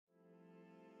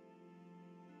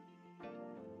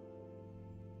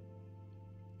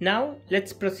Now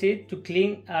let's proceed to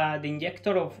clean the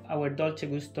injector of our Dolce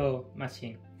Gusto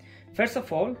machine. First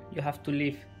of all, you have to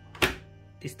leave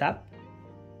this tab,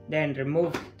 then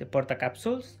remove the porta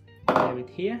capsules, leave it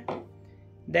here,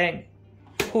 then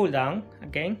pull down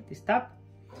again this tab.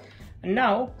 And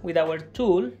now with our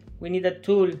tool, we need a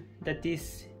tool that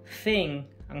is thin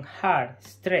and hard,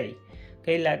 straight.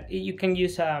 Okay, like you can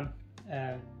use a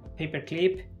paper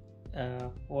clip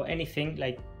or anything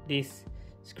like this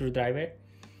screwdriver.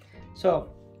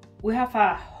 So we have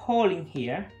a hole in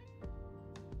here.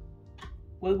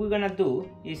 What we're gonna do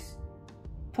is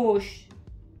push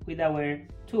with our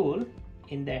tool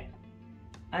in there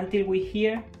until we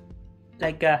hear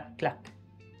like a clack.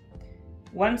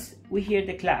 Once we hear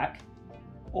the clack,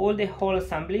 all the whole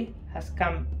assembly has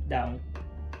come down.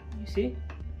 You see,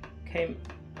 came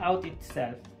out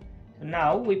itself. So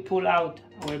now we pull out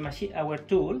our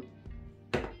tool,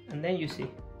 and then you see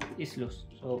it's loose.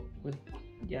 So we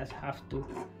just have to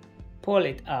pull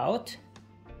it out,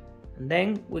 and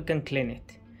then we can clean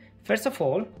it. First of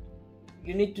all,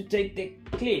 you need to take the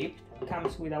clip that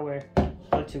comes with our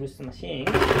Dolce Gusto machine.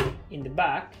 In the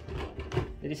back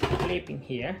there is a clip in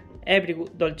here. Every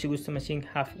Dolce Gusto machine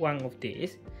has one of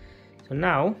these. So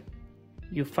now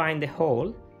you find the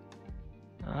hole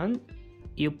and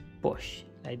you push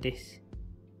like this.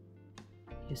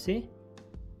 You see,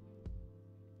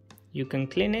 you can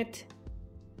clean it.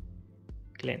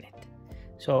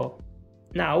 So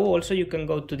now also you can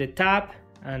go to the tap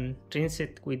and rinse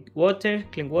it with water,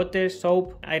 clean water,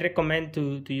 soap. I recommend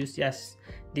to use just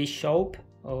dish soap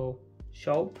or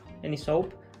soap, any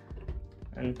soap,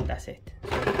 and that's it.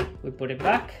 So we put it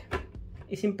back.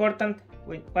 It's important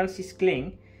once it's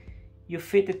clean, you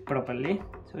fit it properly.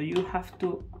 So you have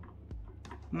to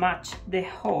match the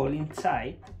hole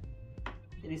inside.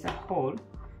 There is a hole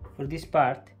for this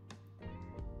part,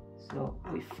 so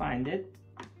we find it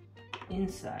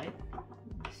inside.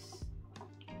 Let's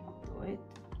do it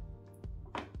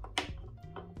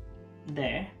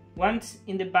there. Once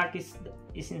in the back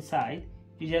is inside,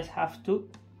 you just have to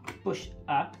push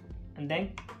up and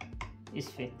then it's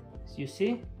fit. As you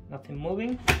see, nothing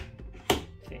moving,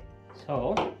 fit.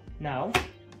 So now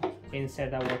we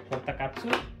insert our porta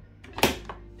capsule,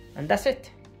 and that's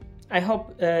it. I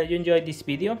hope you enjoyed this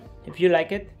video. If you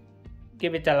like it,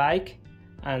 give it a like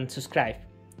and subscribe.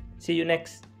 See you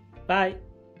next. Bye.